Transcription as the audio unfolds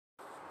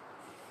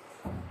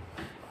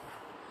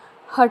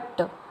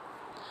हट्ट.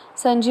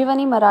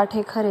 संजीवनी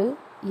मराठे खरे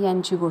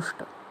यांची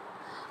गोष्ट.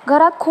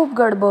 घरात खूप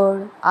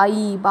गडबड.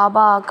 आई,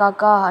 बाबा,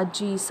 काका,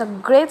 आजी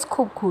सगळेच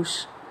खूप खुश.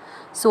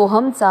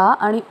 सोहमचा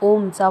आणि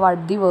ओमचा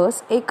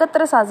वाढदिवस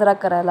एकत्र साजरा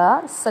करायला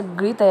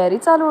सगळी तयारी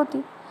चालू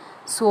होती.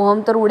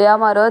 सोहम तर उड्या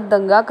मारत,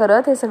 दंगा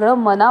करत हे सगळं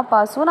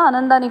मनापासून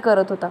आनंदाने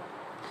करत होता.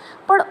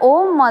 पण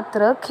ओम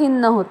मात्र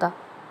खिन्न होता.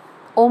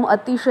 ओम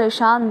अतिशय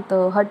शांत,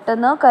 हट्ट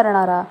न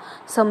करणारा,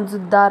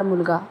 समजूतदार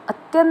मुलगा,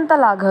 अत्यंत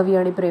लाघवी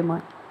आणि प्रेमळ.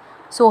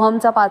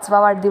 सोहमचा 5वा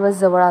वाढदिवस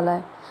जवळ आलाय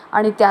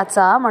आणि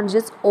त्याचा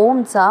म्हणजेच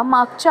ओमचा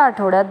मागच्या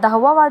आठवड्यात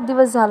 10वा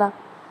वाढदिवस झाला.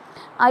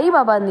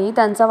 आईबाबांनी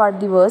त्यांचा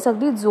वाढदिवस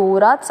अगदी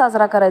जोरात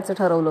साजरा करायचं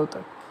ठरवलं होतं.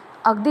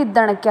 अगदी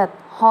दणक्यात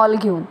हॉल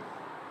घेऊन,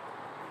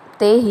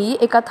 तेही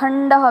एका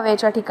थंड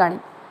हवेच्या ठिकाणी.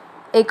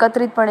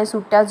 एकत्रितपणे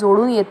सुट्ट्या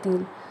जोडून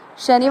येतील,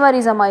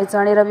 शनिवारी जमायचं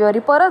आणि रविवारी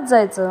परत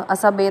जायचं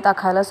असा बेत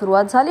आखायला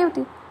सुरुवात झाली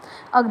होती.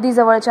 अगदी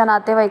जवळच्या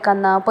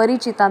नातेवाईकांना,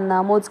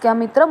 परिचितांना, मोजक्या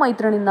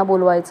मित्रमैत्रिणींना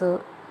बोलवायचं.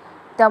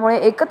 त्यामुळे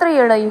एकत्र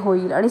येणंही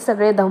होईल आणि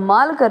सगळे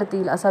धमाल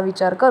करतील असा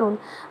विचार करून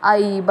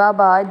आई,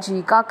 बाबा,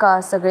 आजी, काका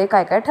सगळे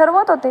काय काय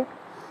ठरवत होते.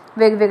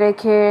 वेगवेगळे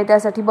खेळ,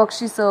 त्यासाठी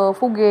बक्षिसं,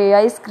 फुगे,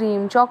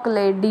 आईस्क्रीम,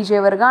 चॉकलेट,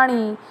 डीजेवर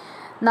गाणी,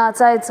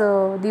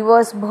 नाचायचं,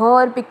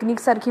 दिवसभर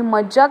पिकनिकसारखी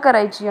मज्जा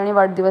करायची आणि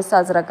वाढदिवस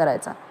साजरा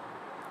करायचा.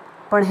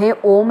 पण हे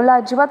ओमला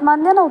अजिबात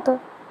मान्य नव्हतं.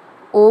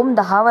 ओम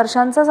 10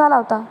 वर्षांचा झाला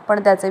होता,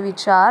 पण त्याचे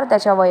विचार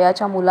त्याच्या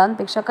वयाच्या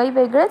मुलांपेक्षा काही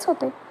वेगळेच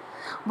होते.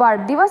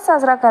 वाढदिवस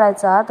साजरा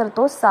करायचा तर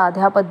तो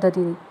साध्या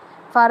पद्धतीने,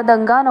 फार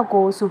दंगा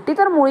नको, सुट्टी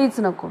तर मुळीच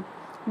नको.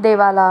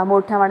 देवाला,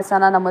 मोठ्या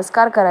माणसांना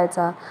नमस्कार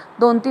करायचा.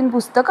 2-3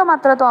 पुस्तकं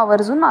मात्र तो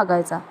आवर्जून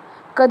मागायचा.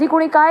 कधी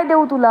कुणी काय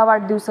देऊ तुला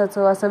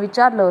वाढदिवसाचं असं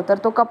विचारलं तर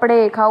तो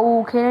कपडे,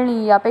 खाऊ,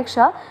 खेळणी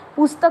यापेक्षा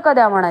पुस्तकं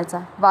द्या म्हणायचा.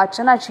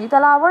 वाचनाची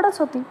त्याला आवडच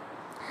होती.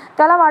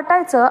 त्याला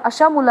वाटायचं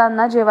अशा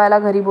मुलांना जेवायला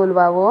घरी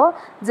बोलवावं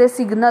जे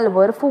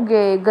सिग्नलवर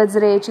फुगे,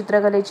 गजरे,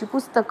 चित्रकलेची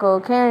पुस्तकं,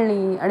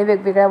 खेळणी आणि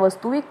वेगवेगळ्या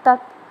वस्तू विकतात.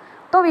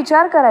 तो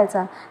विचार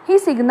करायचा, ही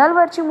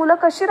सिग्नलवरची मुलं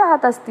कशी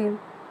राहत असतील,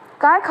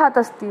 काय खात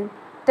असतील,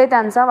 ते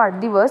त्यांचा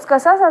वाढदिवस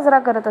कसा साजरा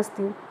करत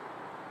असतील.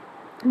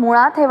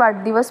 मुळात हे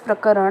वाढदिवस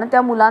प्रकरण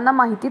त्या मुलांना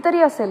माहिती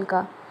तरी असेल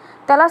का?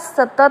 त्याला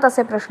सतत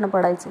असे प्रश्न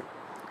पडायचे.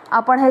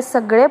 आपण हे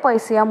सगळे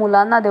पैसे या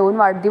मुलांना देऊन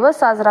वाढदिवस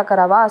साजरा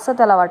करावा असं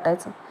त्याला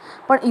वाटायचं.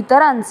 पण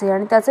इतरांचे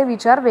आणि त्याचे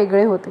विचार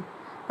वेगळे होते.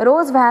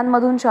 रोज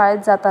व्हॅनमधून शाळेत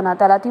जाताना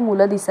त्याला ती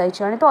मुलं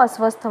दिसायची आणि तो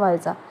अस्वस्थ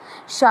व्हायचा.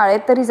 शाळेत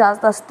तरी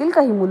जात असतील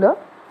का ही मुलं,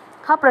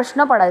 हा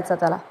प्रश्न पडायचा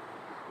त्याला.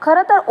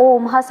 खरं तर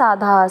ओम हा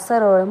साधा,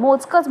 सरळ,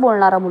 मोजकच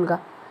बोलणारा मुलगा.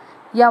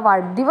 या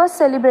वाढदिवस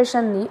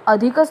सेलिब्रेशननी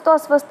अधिकच तो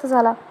अस्वस्थ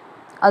झाला,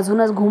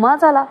 अजूनच घुमा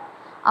झाला.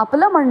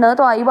 आपलं म्हणणं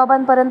तो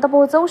आईबाबांपर्यंत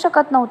पोहोचवू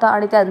शकत नव्हता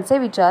आणि त्यांचे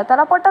विचार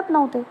त्याला पटत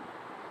नव्हते.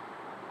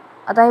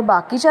 आता हे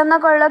बाकीच्यांना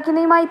कळलं की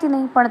नाही माहिती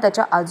नाही, पण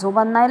त्याच्या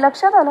आजोबांना हे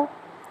लक्षात आलं.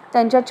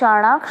 त्यांच्या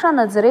चाणाक्ष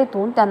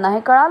नजरेतून त्यांना हे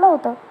कळालं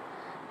होतं.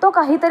 तो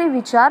काहीतरी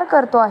विचार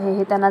करतो आहे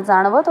हे त्यांना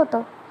जाणवत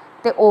होतं.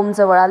 ते ओम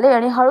जवळ आले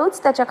आणि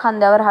हळूच त्याच्या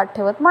खांद्यावर हात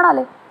ठेवत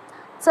म्हणाले,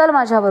 चल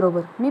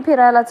माझ्याबरोबर, मी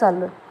फिरायला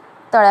चाललोय.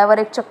 तळ्यावर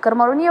एक चक्कर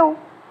मारून येऊ.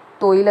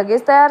 तोही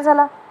लगेच तयार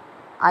झाला.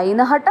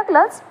 आईनं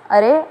हटकलंच,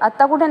 अरे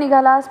आत्ता कुठे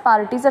निघालास,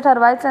 पार्टीचं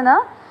ठरवायचं ना,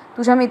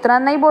 तुझ्या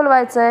मित्रांनाही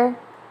बोलवायचंय.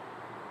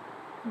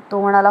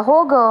 तो म्हणाला,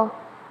 हो ग,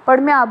 पण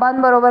मी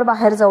आबांबरोबर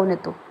बाहेर जाऊन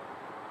येतो,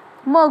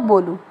 मग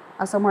बोलू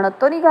असं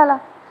म्हणत तो निघाला.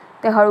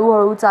 ते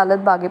हळूहळू चालत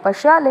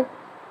बागेपाशी आले.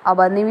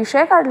 आबांनी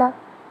विषय काढला,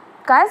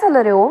 काय झालं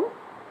रे ओम,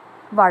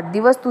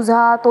 वाढदिवस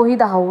तुझा, तोही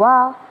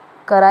 10वा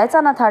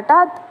करायचा ना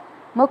थाटात,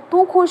 मग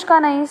तू खुश का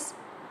नाहीस?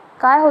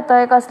 काय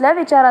होतंय, कसल्या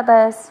विचारात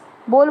आहेस,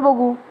 बोल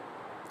बघू.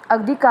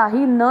 अगदी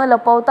काही न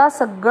लपवता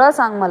सगळं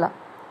सांग मला,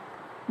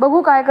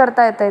 बघू काय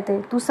करता येतंय ते.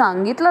 तू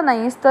सांगितलं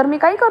नाहीस तर मी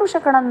काही करू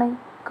शकणार नाही,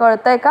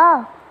 कळतंय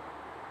का?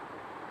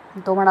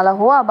 तो म्हणाला,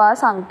 हो आबा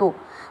सांगतो,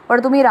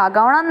 पण तुम्ही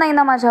रागावणार नाही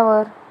ना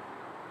माझ्यावर?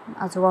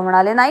 आजोबा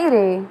म्हणाले, नाही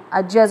रे,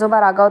 आजी आजोबा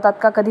रागावतात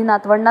का कधी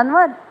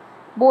नातवंडांवर,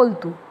 बोल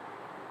तू.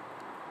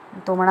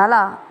 तो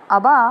म्हणाला,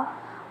 आबा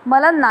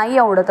मला नाही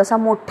आवडत असा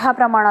मोठ्या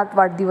प्रमाणात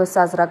वाढदिवस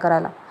साजरा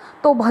करायला.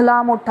 तो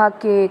भला मोठा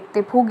केक,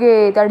 ते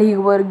फुगे, त्या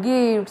ढीगवर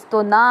गिफ्ट्स,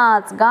 तो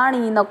नाच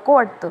गाणी नको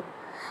वाटतं.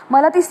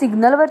 मला ती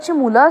सिग्नलवरची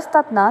मुलं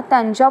असतात ना,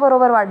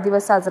 त्यांच्याबरोबर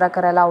वाढदिवस साजरा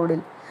करायला आवडेल.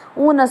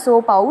 ऊन असो,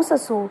 पाऊस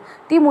असो,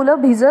 ती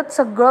मुलं भिजत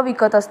सगळं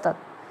विकत असतात.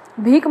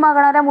 भीक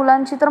मागणाऱ्या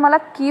मुलांची तर मला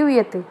कीव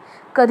येते.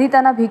 कधी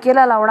त्यांना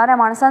भिकेला लावणाऱ्या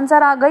माणसांचा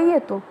रागही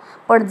येतो.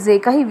 पण जे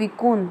काही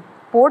विकून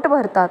पोट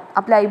भरतात,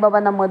 आपल्या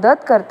आईबाबांना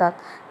मदत करतात,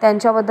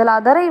 त्यांच्याबद्दल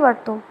आदरही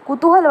वाटतो,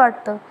 कुतूहल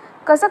वाटतं.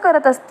 कसं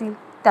करत असतील?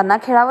 त्यांना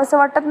खेळावंसं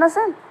वाटत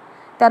नसेल,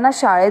 त्यांना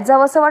शाळेत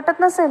जावंसं वाटत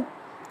नसेल,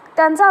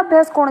 त्यांचा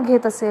अभ्यास कोण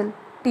घेत असेल,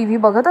 TV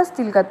बघत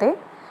असतील का ते,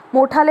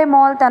 मोठाले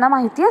मॉल त्यांना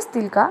माहिती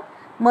असतील का,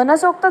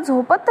 मनसोक्त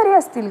झोपत तरी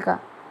असतील का,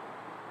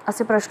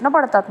 असे प्रश्न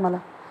पडतात मला.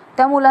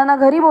 त्या मुलांना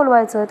घरी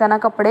बोलवायचं, त्यांना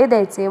कपडे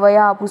द्यायचे,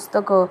 वह्या,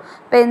 पुस्तकं,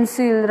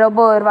 पेन्सिल,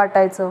 रबर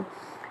वाटायचं,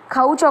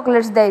 खाऊ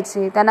चॉकलेट्स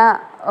द्यायचे,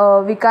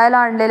 त्यांना विकायला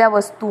आणलेल्या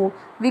वस्तू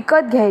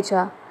विकत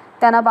घ्यायच्या,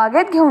 त्यांना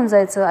बागेत घेऊन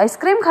जायचं,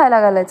 आईस्क्रीम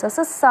खायला घालायचं,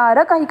 असं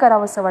सारं काही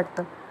करावंसं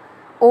वाटतं.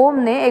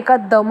 ओमने एका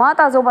दमात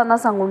आजोबांना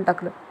सांगून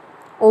टाकलं.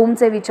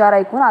 ओमचे विचार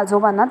ऐकून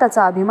आजोबांना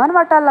त्याचा अभिमान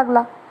वाटायला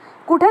लागला.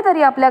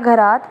 कुठेतरी आपल्या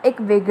घरात एक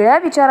वेगळ्या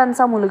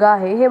विचारांचा मुलगा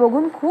आहे हे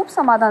बघून खूप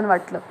समाधान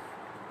वाटलं.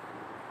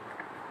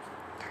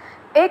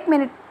 1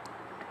 मिनिट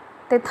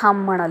ते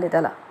थांब म्हणाले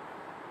त्याला.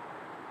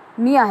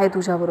 मी आहे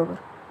तुझ्याबरोबर.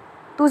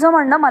 तुझं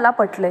म्हणणं मला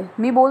पटलंय.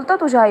 मी बोलतो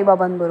तुझ्या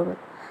आईबाबांबरोबर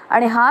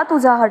आणि हा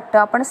तुझा हट्ट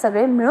आपण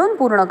सगळे मिळून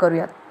पूर्ण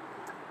करूयात.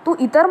 तू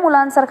इतर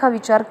मुलांसारखा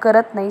विचार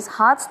करत नाहीस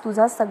हाच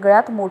तुझा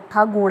सगळ्यात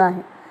मोठा गुण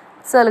आहे.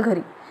 चल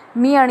घरी.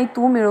 मी आणि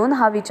तू मिळून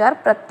हा विचार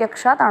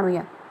प्रत्यक्षात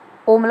आणूया.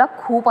 ओमला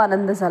खूप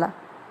आनंद झाला.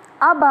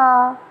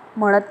 आबा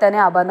म्हणत त्याने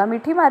आबांना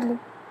मिठी मारली.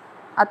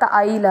 आता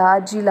आईला,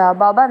 आजीला,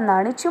 बाबांना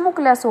आणि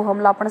चिमुकल्या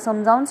सोहमला आपण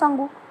समजावून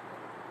सांगू.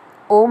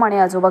 ओम आणि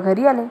आजोबा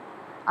घरी आले.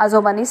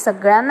 आजोबांनी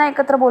सगळ्यांना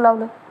एकत्र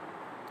बोलावलं.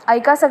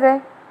 ऐका सगळे,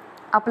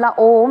 आपला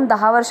ओम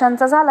 10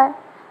 वर्षांचा झालाय.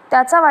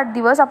 त्याचा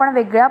वाढदिवस आपण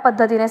वेगळ्या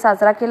पद्धतीने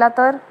साजरा केला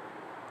तर?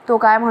 तो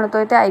काय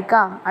म्हणतोय ते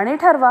ऐका आणि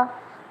ठरवा.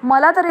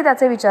 मला तरी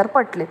त्याचे विचार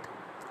पटलेत.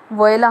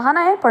 वय लहान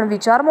आहे पण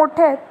विचार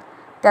मोठे आहेत.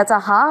 त्याचा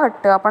हा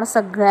हट्ट आपण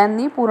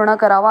सगळ्यांनी पूर्ण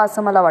करावा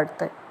असं मला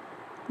वाटतंय.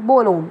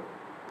 बोल ओम.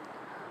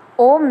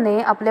 ओमने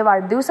आपले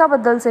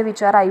वाढदिवसाबद्दलचे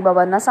विचार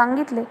आईबाबांना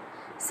सांगितले.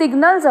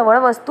 सिग्नलजवळ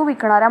वस्तू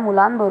विकणाऱ्या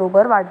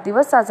मुलांबरोबर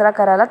वाढदिवस साजरा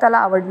करायला त्याला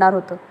आवडणार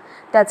होतं.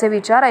 त्याचे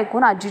विचार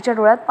ऐकून आजीच्या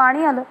डोळ्यात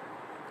पाणी आलं.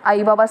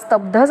 आईबाबा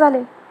स्तब्ध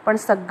झाले, पण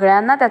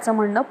सगळ्यांना त्याचं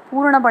म्हणणं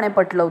पूर्णपणे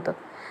पटलं होतं.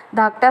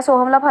 धाकट्या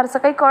सोहमला फारसं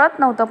काही कळत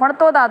नव्हतं, पण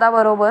तो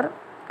दादाबरोबर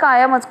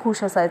कायमच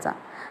खुश असायचा.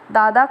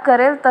 दादा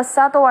करेल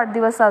तसा तो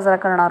वाढदिवस साजरा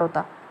करणार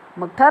होता.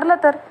 मग ठरलं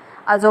तर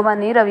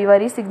आजोबांनी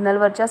रविवारी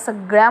सिग्नलवरच्या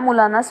सगळ्या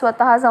मुलांना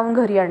स्वतः जाऊन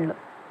घरी आणलं.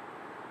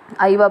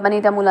 आईबाबांनी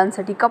त्या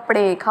मुलांसाठी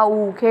कपडे,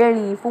 खाऊ,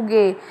 खेळणी,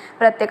 फुगे,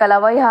 प्रत्येकाला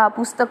वह्या,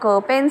 पुस्तकं,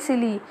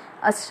 पेन्सिली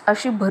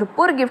अशी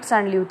भरपूर गिफ्ट्स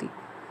आणली होती.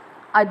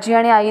 आजी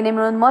आणि आईने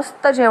मिळून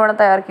मस्त जेवण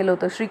तयार केलं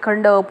होतं.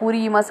 श्रीखंड,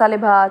 पुरी, मसाले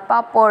भात,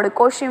 पापड,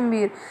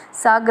 कोशिंबीर,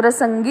 साग्र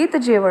संगीत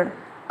जेवण.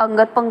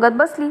 अंगत पंगत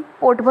बसली.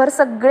 पोटभर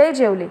सगळे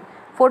जेवले,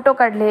 फोटो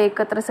काढले,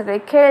 एकत्र सगळे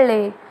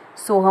खेळले.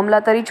 सोहमला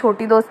तरी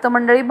छोटी दोस्त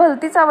मंडळी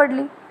भलतीच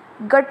आवडली.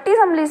 गट्टी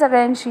जमली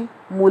सगळ्यांची.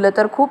 मुलं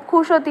तर खूप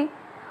खुश होती.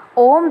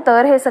 ओम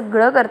तर हे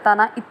सगळं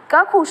करताना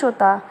इतका खुश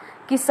होता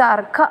की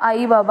सारखं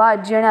आई, बाबा,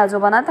 आजी आणि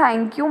आजोबांना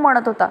थँक्यू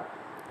म्हणत होता.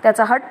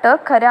 त्याचा हट्ट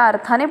खऱ्या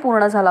अर्थाने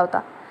पूर्ण झाला होता.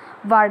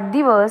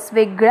 वाढदिवस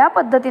वेगळ्या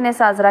पद्धतीने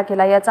साजरा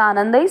केला याचा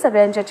आनंदही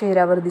सगळ्यांच्या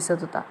चेहऱ्यावर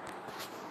दिसत होता.